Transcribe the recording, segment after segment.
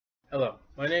Hello,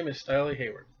 my name is Stylie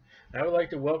Hayward, and I would like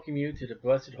to welcome you to the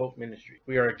Blessed Hope Ministry.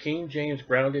 We are a King James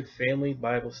grounded family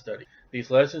Bible study. These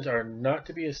lessons are not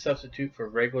to be a substitute for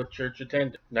regular church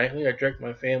attendance. Nightly, I direct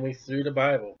my family through the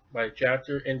Bible by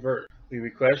chapter and verse. We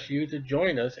request you to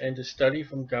join us and to study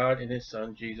from God and His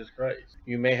Son, Jesus Christ.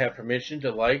 You may have permission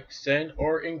to like, send,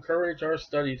 or encourage our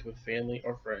studies with family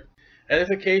or friends.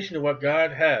 Edification of what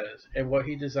God has and what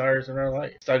He desires in our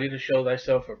life. Study to show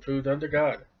thyself approved unto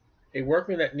God, a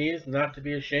workman that needeth not to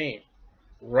be ashamed,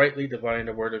 rightly dividing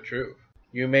the word of truth.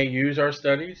 You may use our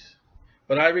studies,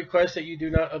 but I request that you do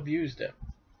not abuse them.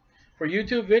 For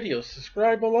YouTube videos,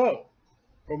 subscribe below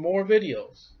for more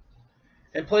videos,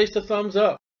 and place the thumbs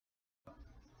up,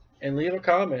 and leave a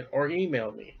comment or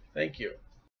email me. Thank you.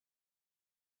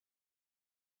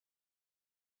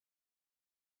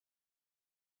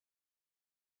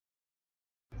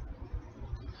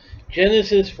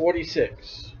 Genesis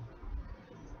 46.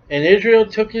 And Israel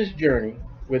took his journey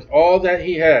with all that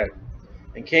he had,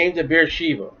 and came to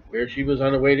Beersheba. Beersheba was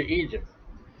on the way to Egypt,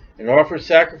 and offered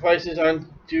sacrifices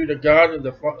unto the God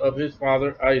of his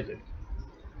father Isaac.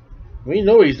 We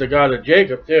know he's the God of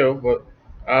Jacob too, but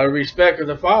out of respect of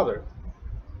the father,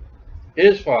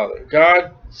 his father,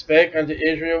 God spake unto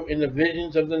Israel in the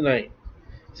visions of the night.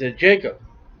 He said, Jacob,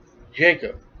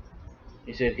 Jacob.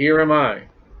 He said, Here am I.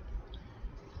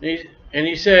 And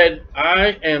he said,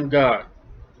 I am God,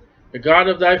 the God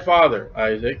of thy father,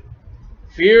 Isaac.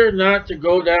 Fear not to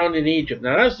go down in Egypt.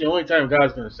 Now that's the only time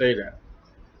God's going to say that.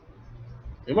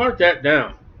 You mark that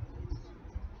down.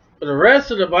 For the rest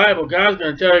of the Bible, God's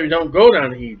going to tell you don't go down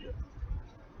to Egypt.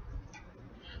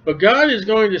 But God is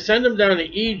going to send them down to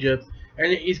Egypt,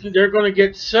 and they're going to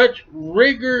get such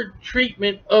rigor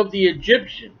treatment of the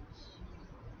Egyptians.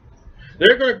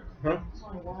 They're going to... Huh? There's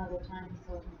only one other time he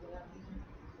tells them to get out of Egypt.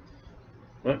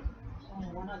 What? There's only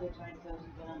one other time he tells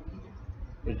them to get out of Egypt.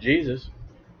 With Jesus.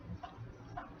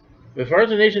 As far as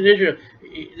the nation of Israel,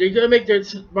 they're going to make their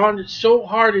bondage so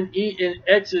hard in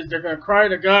Exodus, they're going to cry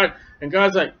to God, and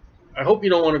God's like, I hope you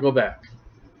don't want to go back.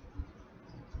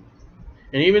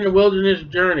 And even the wilderness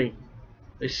journey,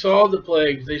 they saw the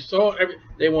plagues, they saw everything,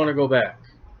 they want to go back.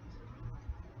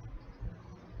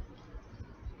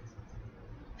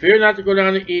 Fear not to go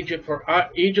down to Egypt, for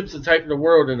Egypt's the type of the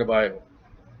world in the Bible.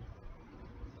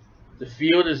 The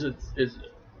field is the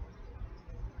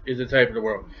type of the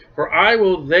world. For I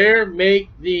will there make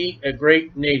thee a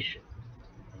great nation.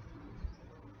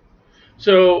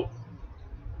 So,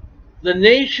 the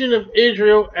nation of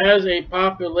Israel as a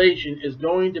population is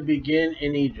going to begin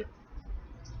in Egypt.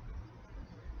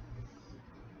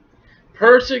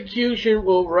 Persecution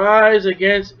will rise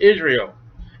against Israel,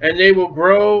 and they will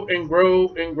grow and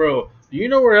grow and grow. Do you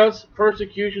know where else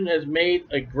persecution has made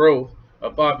a growth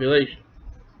of population?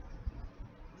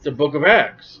 It's the book of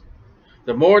Acts.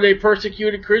 The more they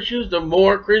persecuted Christians, the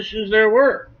more Christians there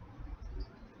were.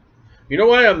 You know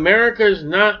why America is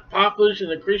not populous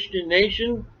in a Christian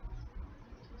nation?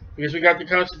 Because we got the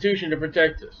Constitution to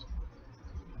protect us.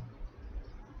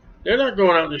 They're not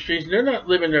going out in the streets. They're not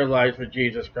living their lives for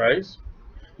Jesus Christ.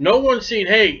 No one's seen,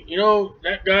 hey, you know,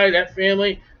 that guy, that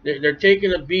family, they're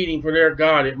taking a beating for their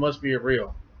God. It must be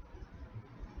real.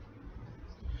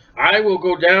 I will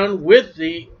go down with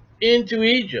thee into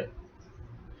Egypt,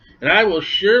 and I will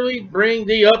surely bring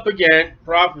thee up again.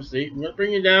 Prophecy. I'm going to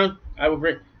bring you down. I will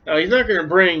bring. Now, he's not going to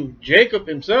bring Jacob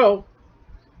himself.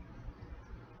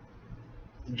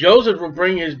 Joseph will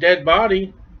bring his dead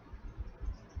body.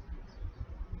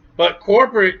 But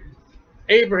corporate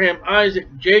Abraham, Isaac,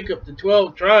 Jacob, the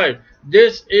 12 tribes,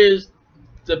 this is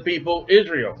the people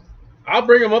Israel. I'll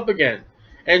bring them up again.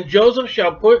 And Joseph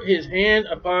shall put his hand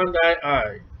upon thy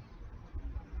eye.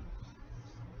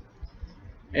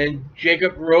 And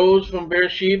Jacob rose from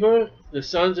Beersheba. The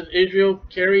sons of Israel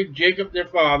carried Jacob their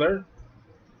father.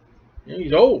 You know,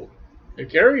 he's old. They're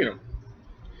carrying him.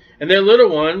 And their little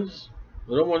ones,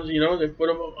 you know, they put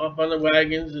them up on the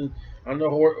wagons and on the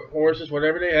horses,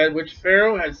 whatever they had, which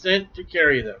Pharaoh had sent to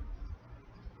carry them.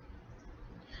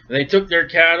 And they took their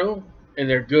cattle and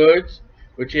their goods,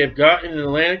 which they had gotten in the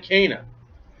land of Canaan,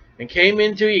 and came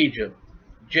into Egypt,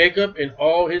 Jacob and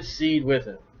all his seed with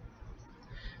him.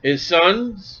 His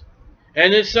sons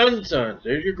and his sons' sons,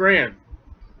 there's your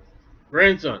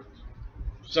grandsons,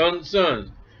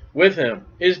 sons, with him,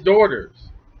 his daughters.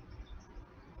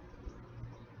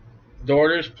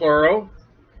 Daughters, plural.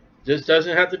 This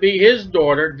doesn't have to be his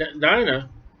daughter, Dinah.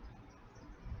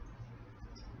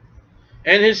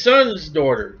 And his sons'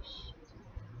 daughters.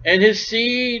 And his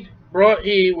seed brought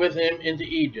he with him into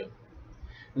Egypt.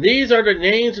 These are the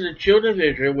names of the children of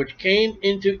Israel which came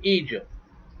into Egypt.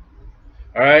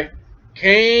 Alright?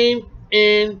 Came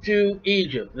into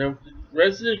Egypt. Now, the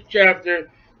rest of this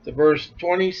chapter, to verse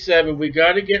 27, we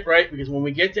got to get right, because when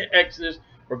we get to Exodus,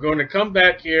 we're going to come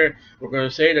back here. We're going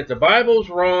to say that the Bible's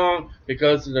wrong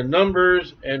because of the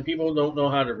numbers, and people don't know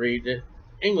how to read the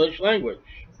English language.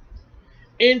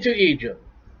 Into Egypt.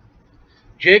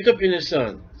 Jacob and his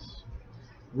sons.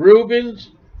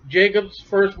 Reuben's Jacob's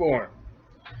firstborn.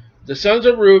 The sons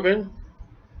of Reuben,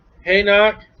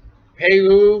 Hanok,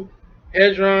 Palu,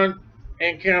 Hezron,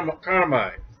 and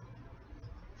Carmi.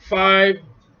 5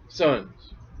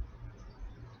 sons.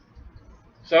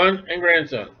 Son and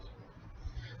grandsons.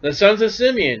 The sons of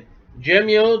Simeon,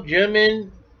 Jemuel,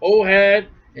 Jemin, Ohad,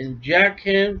 and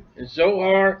Jachim, and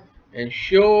Zohar, and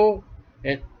Sheol,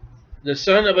 and the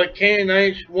son of a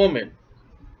Canaanite woman.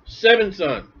 7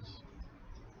 sons.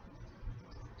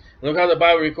 Look how the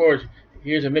Bible records,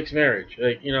 here's a mixed marriage.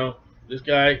 Like, this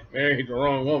guy married the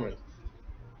wrong woman.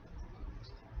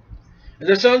 And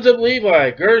the sons of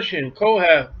Levi, Gershon,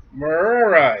 Kohath,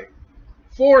 Merari.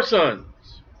 4 sons.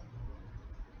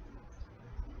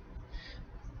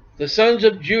 The sons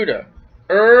of Judah,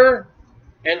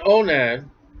 and Onad,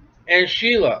 and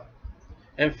Shelah,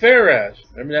 and Pharez.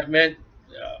 Remember, that meant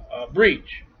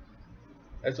breach.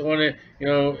 That's the one that,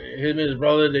 him and his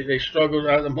brother, they struggled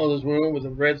out of the mother's womb with a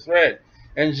red thread.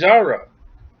 And Zara.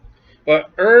 But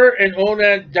and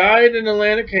Onad died in the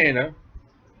land of Canaan.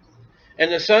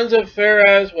 And the sons of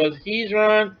Pharez was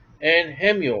Hezron and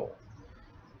Hemuel.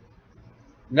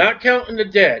 Not counting the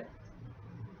dead.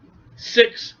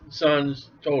 6 sons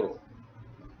total.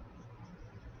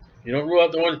 You don't rule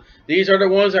out the ones. These are the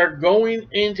ones that are going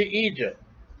into Egypt.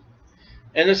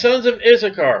 And the sons of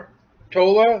Issachar,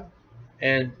 Tola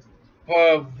and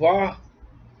Pavah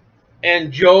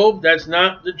and Job. That's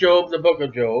not the Job, the book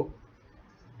of Job.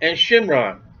 And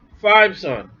Shimron, 5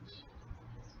 sons.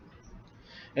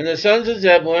 And the sons of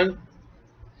Zebulun,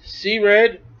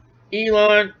 Sered,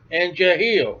 Elon, and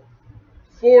Jehiel,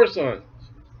 4 sons.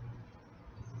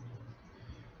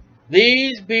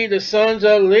 These be the sons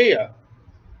of Leah,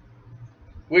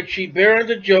 which she bare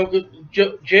unto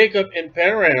Jacob in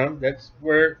Padan, that's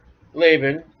where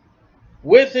Laban,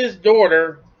 with his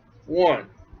daughter, 1.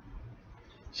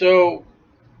 So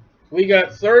we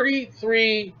got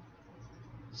 33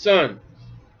 sons.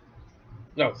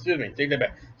 No, excuse me, take that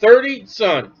back. 30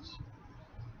 sons.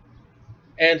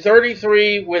 And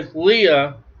 33 with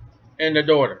Leah and the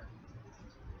daughter.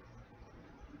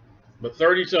 But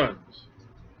 30 sons.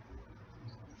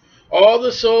 All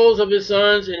the souls of his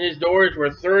sons and his daughters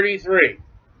were 33.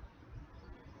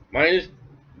 Minus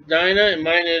Dinah and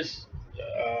minus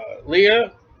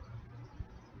Leah,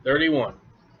 31.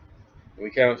 We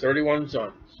count 31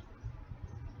 sons.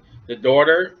 The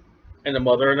daughter and the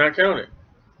mother are not counted.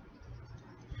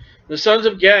 The sons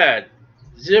of Gad,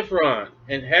 Ziphron,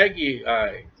 and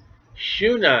Haggai,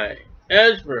 Shunai,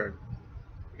 Esbern,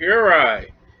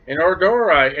 Uri, and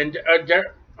Ordori, and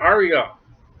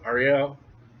Ariel,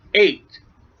 8.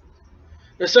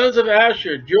 The sons of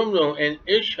Asher, Jumno, and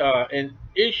Isha, and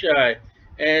Ishai,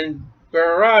 and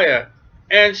Beriah,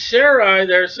 and Sarai,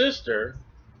 their sister.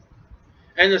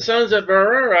 And the sons of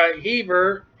Beriah,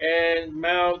 Heber, and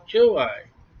Malchui,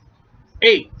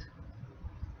 8.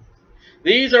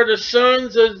 These are the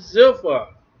sons of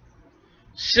Zilpah.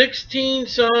 16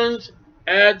 sons,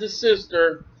 add the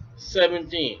sister,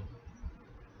 17.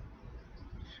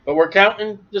 But we're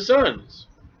counting the sons.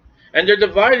 And they're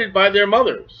divided by their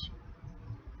mothers.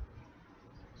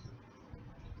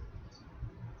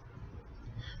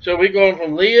 So we're going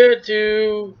from Leah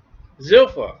to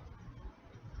Zilpah.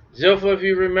 Zilpah, if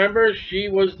you remember, she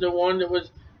was the one that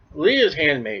was Leah's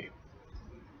handmaid,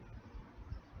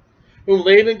 whom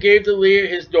Laban gave to Leah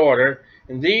his daughter,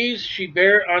 and these she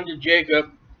bare unto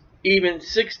Jacob, even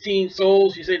 16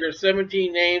 souls. You say there's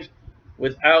 17 names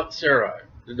without Sarai,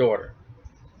 the daughter.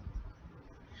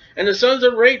 And the sons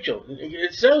of Rachel,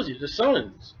 it tells you, the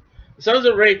sons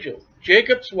of Rachel,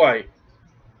 Jacob's wife.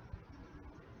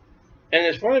 And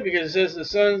it's funny because it says the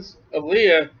sons of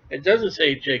Leah, it doesn't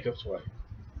say Jacob's wife.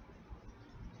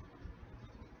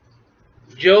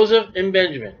 Joseph and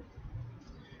Benjamin.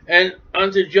 And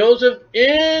unto Joseph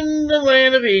in the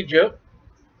land of Egypt,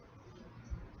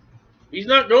 he's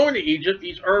not going to Egypt,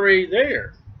 he's already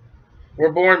there,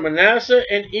 were born Manasseh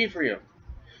and Ephraim,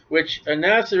 which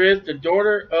Manasseh is the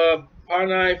daughter of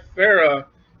Pharaoh,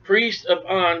 priest of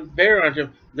On, bare unto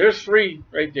him. There's 3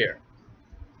 right there.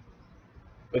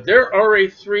 But there are already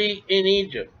 3 in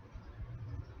Egypt.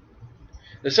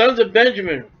 The sons of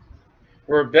Benjamin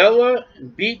were Bela,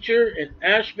 and Beecher, and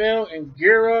Ashbel, and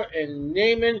Gera, and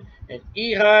Naaman, and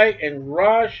Ehi, and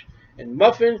Rosh, and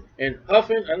Muffin, and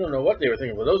Huffin. I don't know what they were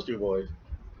thinking for those 2 boys.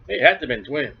 They had to have been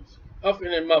twins.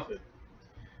 Huffin and Muffin,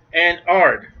 and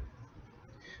Ard.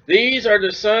 These are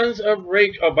the sons of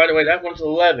Rachel. Oh, by the way, that one's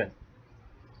 11.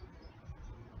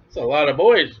 That's a lot of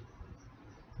boys.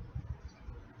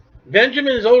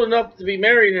 Benjamin is old enough to be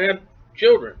married and have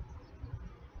children.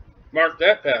 Mark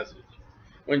that passage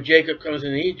when Jacob comes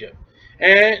into Egypt.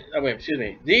 And,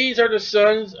 these are the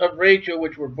sons of Rachel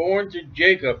which were born to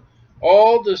Jacob.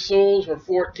 All the souls were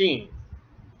 14.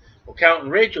 Well, counting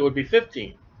Rachel would be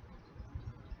 15.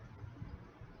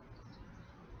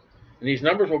 And these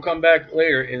numbers will come back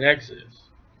later in Exodus.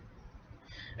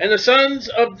 And the sons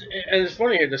of, and it's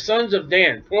funny here, the sons of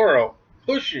Dan, plural,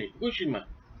 Hushima,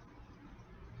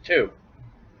 2.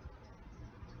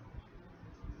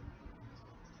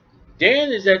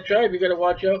 Dan is that tribe you got to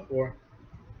watch out for.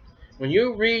 When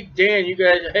you read Dan, you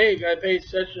guys, hey, you got to pay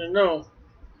attention to know.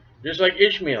 Just like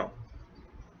Ishmael,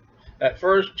 that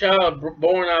first child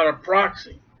born out of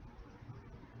proxy.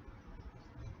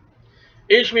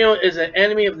 Ishmael is an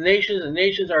enemy of nations, and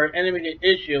nations are an enemy to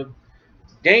Ishmael.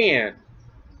 Dan,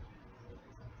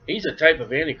 he's a type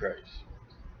of Antichrist.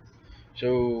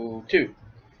 So, 2.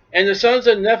 And the sons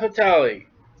of Naphtali,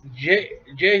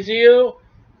 Jaziel,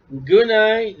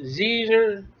 Gunai,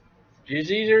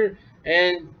 Jezer,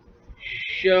 and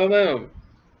Shalom,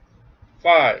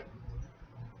 5.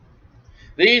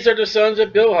 These are the sons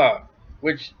of Bilhah,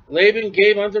 which Laban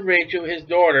gave unto Rachel his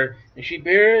daughter, and she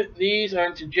bare these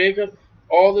unto Jacob.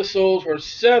 All the souls were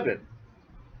 7.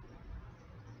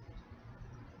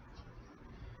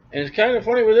 And it's kind of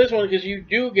funny with this one because you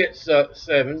do get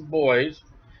 7 boys,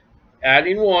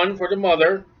 adding 1 for the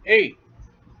mother, 8.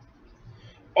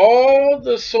 All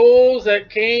the souls that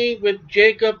came with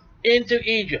Jacob into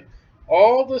Egypt,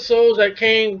 all the souls that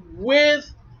came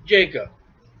with Jacob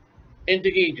into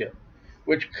Egypt,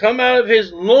 which come out of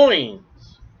his loins,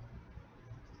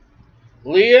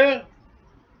 Leah,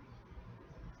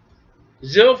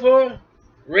 Zilpah,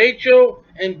 Rachel,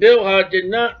 and Bilhah did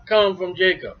not come from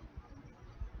Jacob.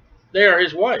 They are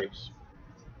his wives.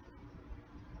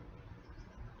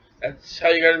 That's how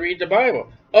you got to read the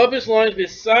Bible. Of his loins,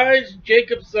 besides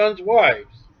Jacob's sons'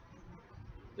 wives.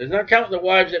 Does not count the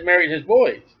wives that married his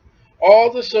boys.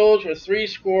 All the souls were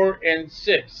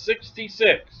 66.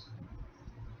 66.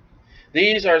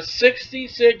 These are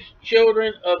 66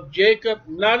 children of Jacob,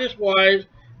 not his wives,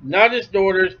 not his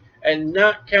daughters, and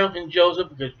not counting Joseph,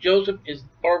 because Joseph is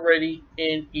already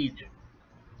in Egypt.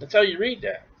 That's how you read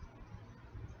that.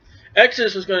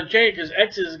 Exodus is going to change because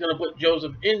Exodus is going to put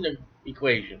Joseph in the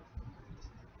equation.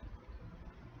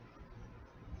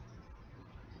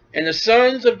 And the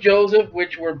sons of Joseph,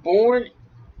 which were born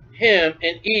him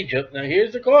in Egypt, now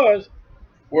here's the cause,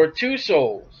 were 2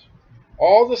 souls.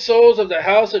 All the souls of the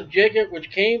house of Jacob, which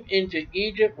came into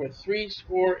Egypt, were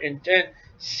 70.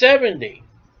 70.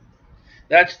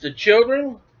 That's the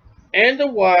children and the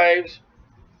wives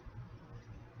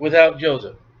without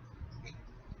Joseph.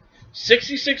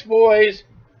 66 boys,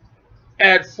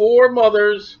 add 4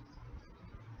 mothers,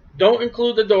 don't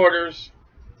include the daughters,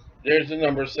 there's the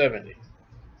number 70.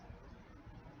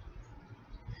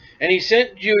 And he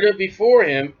sent Judah before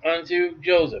him unto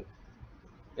Joseph.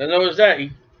 Now notice that,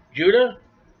 Judah,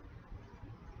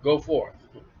 go forth.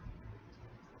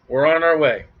 We're on our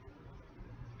way.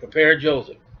 Prepare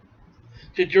Joseph.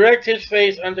 To direct his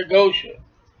face unto Goshen.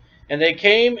 And they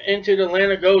came into the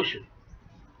land of Goshen.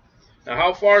 Now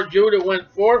how far Judah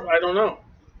went forth, I don't know.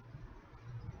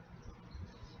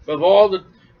 But of all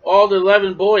the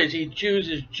 11 boys, he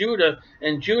chooses Judah,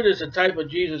 and Judah is a type of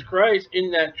Jesus Christ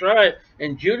in that tribe,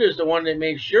 and Judah is the one that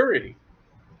made surety.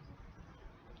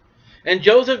 And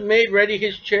Joseph made ready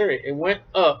his chariot and went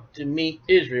up to meet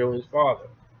Israel his father,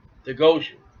 to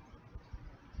Goshen,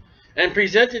 and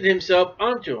presented himself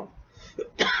unto him.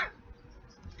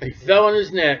 He fell on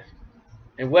his neck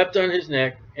and wept on his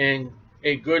neck and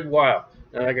a good while.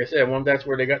 Now, like I said, that's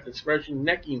where they got the expression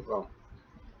necking from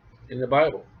in the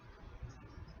Bible.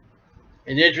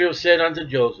 And Israel said unto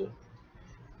Joseph,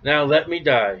 Now let me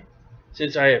die,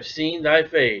 since I have seen thy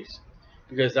face,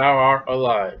 because thou art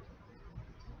alive.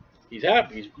 He's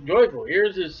happy, he's joyful.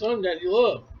 Here's his son that he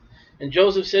loved. And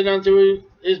Joseph said unto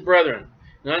his brethren,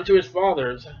 and unto his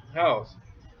father's house,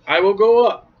 I will go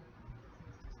up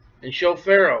and show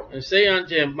Pharaoh, and say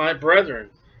unto him, My brethren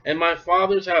and my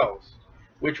father's house,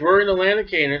 which were in the land of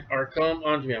Canaan, are come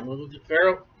unto me. I'm going to look at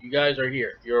Pharaoh, you guys are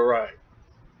here, you arrived.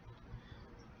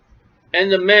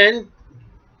 And the men,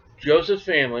 Joseph's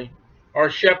family, are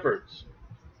shepherds.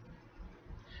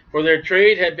 For their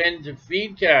trade had been to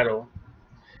feed cattle,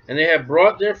 and they have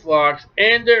brought their flocks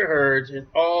and their herds and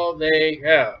all they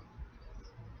have.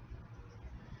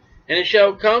 And it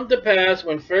shall come to pass,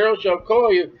 when Pharaoh shall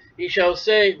call you, he shall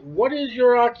say, What is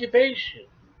your occupation?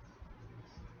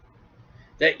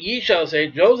 That ye shall say,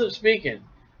 Joseph speaking,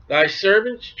 Thy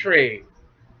servant's trade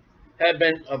have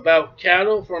been about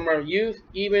cattle from our youth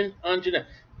even unto now.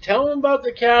 Tell them about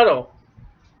the cattle,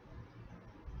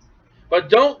 but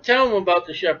don't tell them about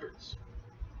the shepherds.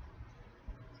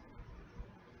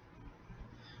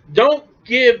 Don't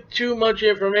give too much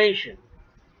information.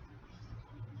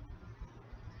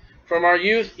 From our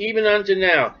youth even unto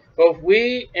now, both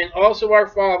we and also our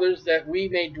fathers, that we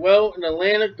may dwell in the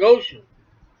land of Goshen.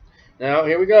 Now,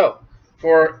 here we go.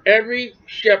 For every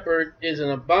shepherd is an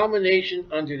abomination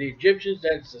unto the Egyptians.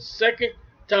 That's the second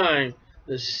time,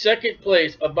 the second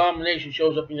place abomination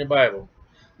shows up in the Bible.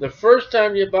 The first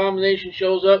time the abomination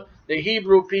shows up, the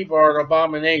Hebrew people are an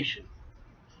abomination.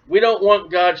 We don't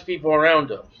want God's people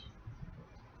around us.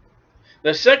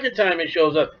 The second time it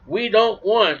shows up, we don't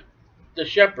want the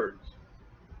shepherds.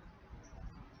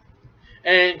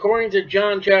 And according to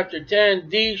John chapter 10,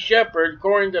 the shepherd,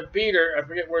 according to Peter, I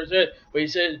forget where it said, but he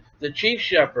said the chief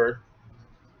shepherd.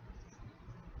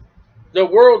 The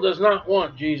world does not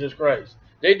want Jesus Christ.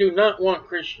 They do not want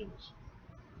Christians.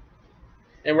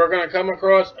 And we're going to come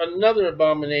across another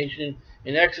abomination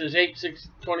in Exodus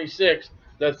 8:26,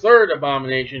 the third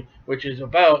abomination, which is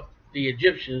about the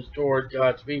Egyptians toward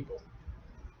God's people.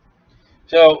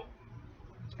 So,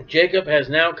 Jacob has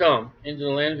now come into the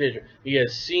land of Israel. He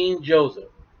has seen Joseph.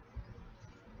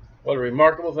 What a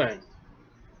remarkable thing.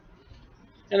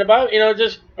 And about,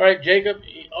 just, all right, Jacob,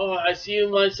 oh, I see you,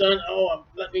 my son. Oh,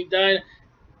 let me die.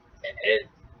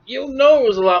 You know it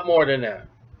was a lot more than that.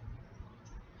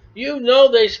 You know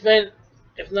they spent,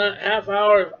 if not half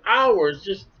hour, hours,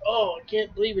 just, oh, I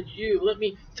can't believe it's you. Let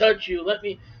me touch you. Let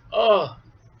me, oh.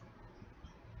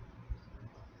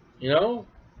 It's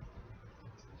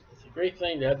a great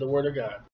thing to have the Word of God.